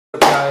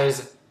What's up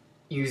guys,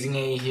 using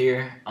A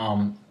here,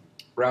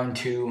 round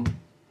 2.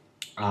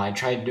 I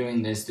tried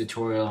doing this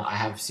tutorial. I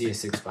have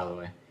CS6 by the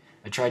way.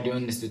 I tried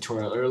doing this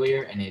tutorial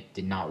earlier and it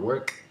did not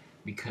work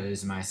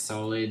because my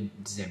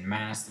solids and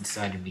masks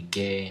decided to be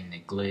gay and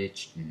it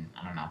glitched and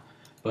I don't know.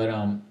 But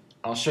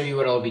I'll show you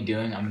what I'll be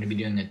doing. I'm going to be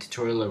doing a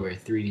tutorial over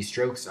 3D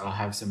strokes. I'll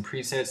have some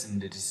presets in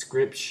the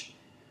description,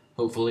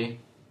 hopefully.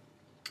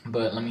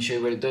 But let me show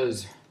you what it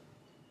does.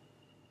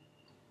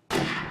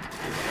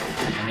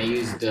 And I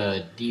used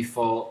the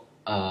default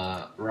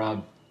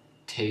Rob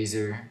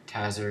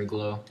Taser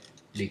glow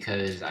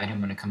because I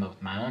didn't want to come up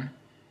with my own,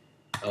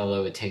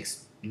 although it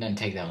doesn't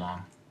take that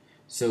long.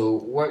 So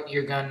what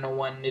you're gonna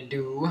want to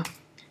do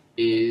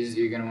is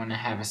you're gonna want to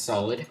have a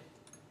solid,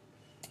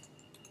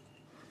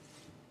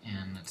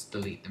 and let's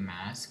delete the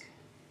mask,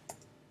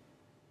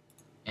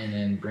 and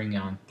then bring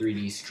on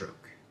 3D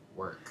stroke.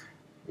 Work.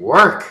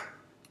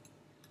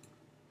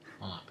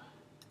 Hold up.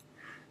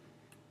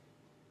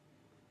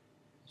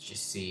 Let's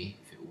just see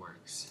if it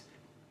works.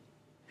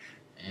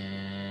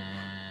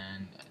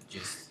 And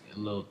just a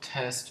little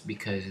test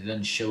because it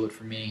doesn't show it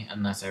for me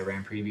unless I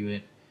ran preview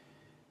it.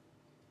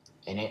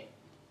 And it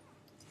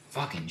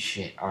fucking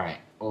shit.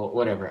 Alright, well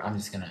whatever, I'm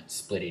just gonna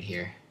split it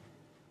here.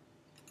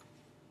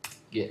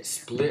 Get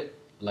split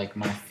like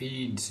my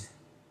feeds.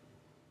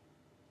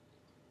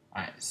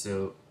 Alright,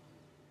 so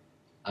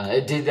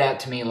it did that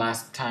to me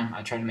last time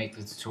I tried to make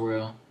the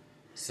tutorial.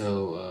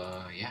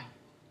 So yeah.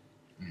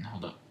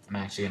 Hold up. I'm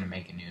actually gonna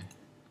make a new.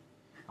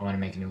 I want to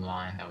make a new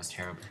line. That was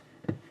terrible.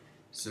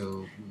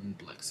 So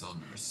black solid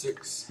number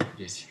 6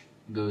 just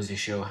goes to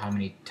show how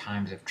many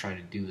times I've tried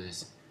to do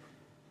this.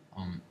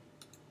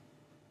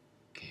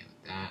 Okay,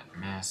 with that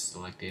mask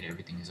selected,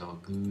 everything is all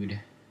good.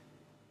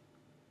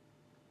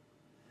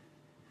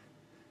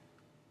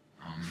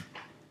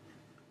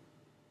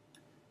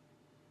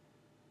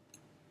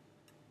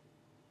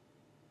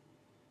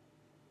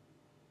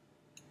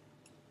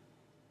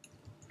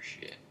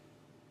 Shit.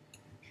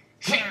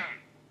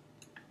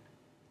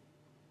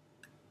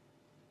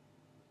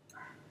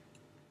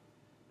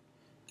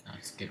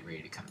 Let's get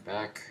ready to come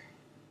back.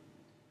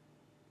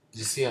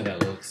 Just see how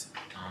that looks.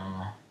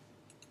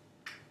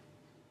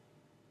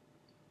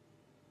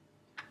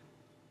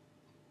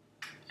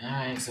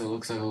 Alright, so it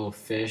looks like a little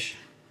fish.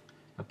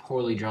 A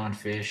poorly drawn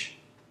fish.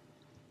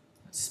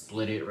 Let's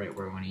split it right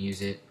where I want to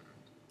use it.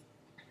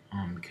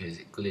 Because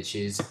it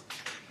glitches.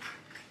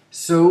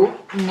 So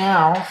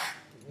now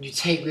you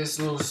take this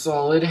little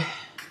solid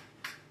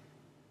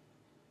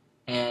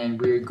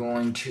and we're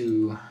going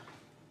to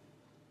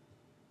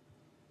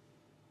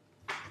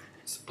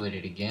split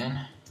it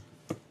again.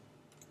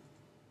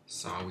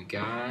 Sorry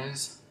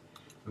guys.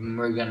 And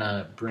we're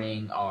gonna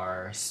bring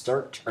our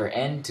start or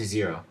end to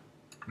 0.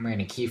 And we're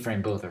gonna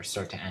keyframe both our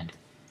start to end.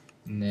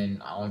 And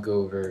then I'll go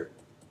over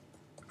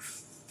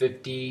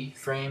 50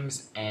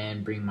 frames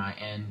and bring my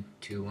end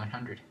to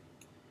 100.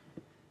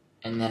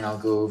 And then I'll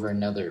go over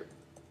another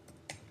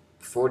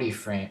 50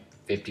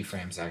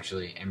 frames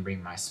actually, and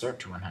bring my start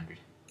to 100.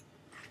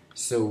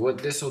 So what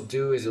this will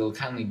do is it'll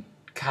kind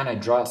of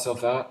draw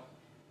itself out,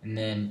 and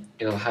then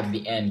it'll have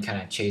the end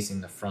kind of chasing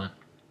the front,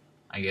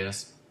 I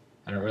guess.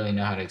 I don't really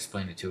know how to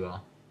explain it too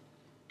well.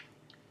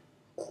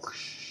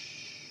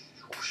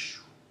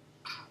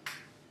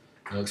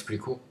 It looks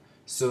pretty cool.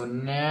 So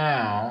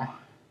now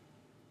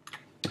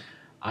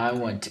I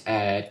want to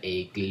add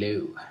a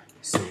glow.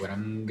 So what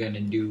I'm gonna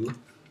do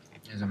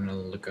is I'm gonna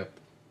look up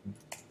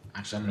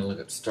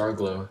Star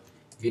Glow.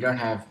 If you don't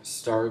have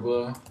Star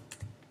Glow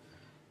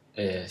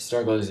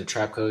is a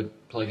trap code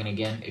plugin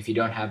again. If you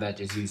don't have that,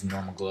 just use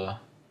normal glow.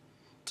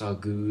 It's all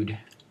good.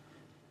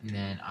 And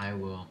then I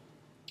will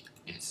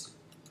just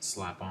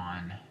slap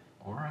on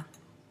aura.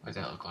 What does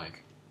that look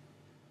like?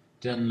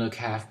 Doesn't look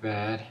half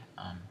bad.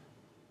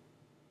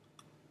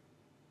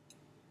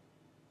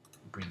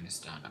 Bring this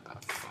down to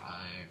about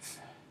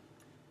 5.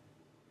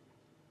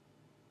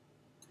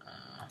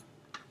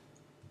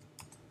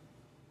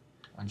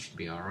 One should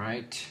be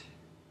alright.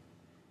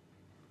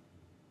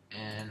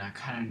 And I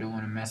kind of don't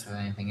want to mess with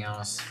anything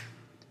else,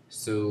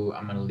 so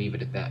I'm going to leave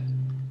it at that.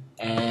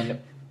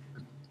 And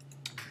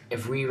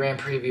if we ran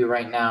preview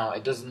right now,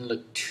 it doesn't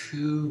look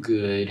too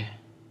good.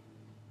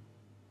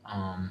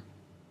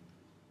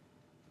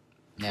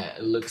 Yeah,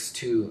 it looks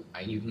too,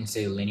 you can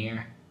say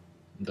linear.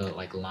 The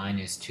line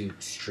is too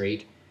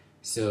straight.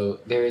 So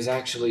there is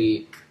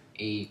actually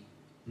a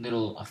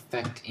little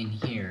effect in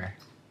here.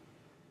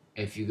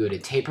 If you go to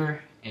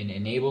taper and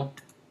enable,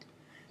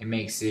 it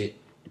makes it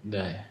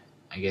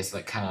I guess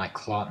kind of like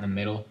clot in the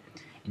middle,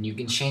 and you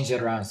can change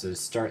that around. So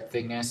start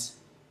thickness,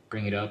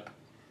 bring it up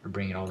or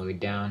bring it all the way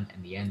down,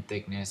 and the end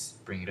thickness,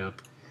 bring it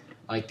up.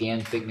 I like the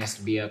end thickness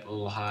to be up a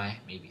little high,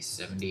 maybe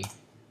 70.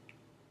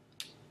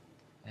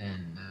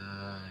 And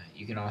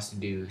you can also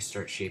do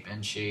start shape,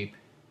 end shape.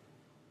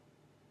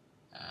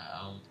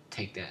 I'll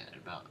take that at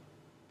about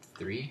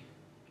 3.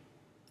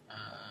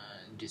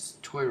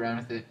 Just toy around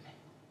with it.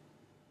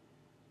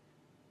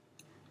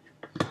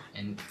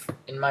 And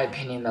in my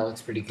opinion, that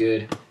looks pretty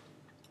good.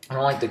 I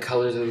don't like the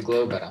colors of the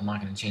glow, but I'm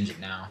not going to change it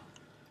now.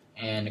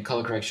 and the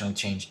color correction will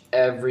change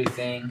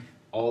everything,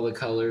 all the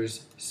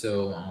colors.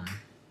 So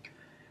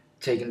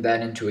taking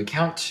that into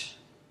account,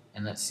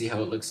 and let's see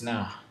how it looks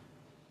now.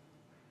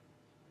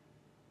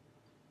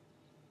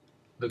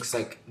 Looks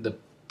like the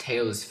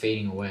tail is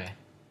fading away,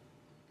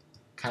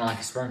 kind of like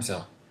a sperm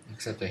cell,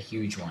 except a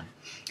huge one.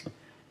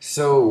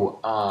 So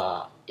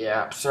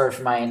yeah, sorry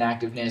for my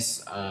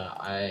inactiveness.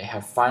 I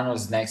have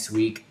finals next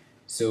week,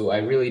 so I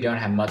really don't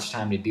have much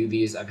time to do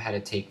these. I've had to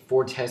take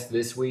 4 tests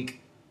this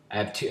week. I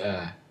have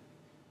I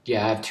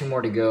have 2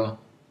 more to go.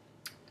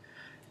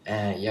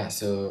 Yeah,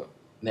 so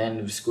the end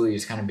of the school year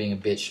is kind of being a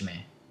bitch to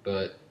me,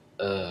 but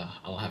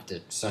I'll have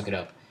to suck it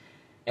up.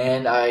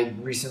 And I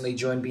recently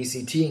joined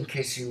BCT, in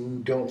case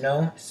you don't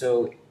know,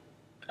 so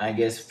I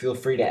guess feel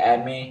free to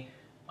add me.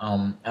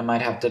 I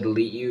might have to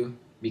delete you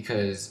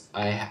because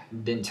I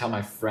didn't tell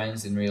my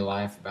friends in real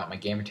life about my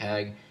gamer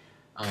tag.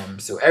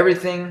 So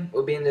everything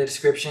will be in the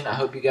description. I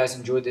hope you guys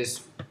enjoyed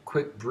this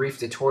quick, brief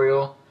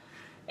tutorial.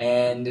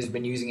 And has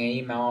been using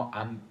AIM out.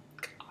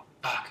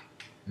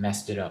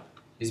 Messed it up.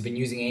 Has been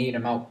using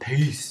AIM out.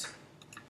 Peace.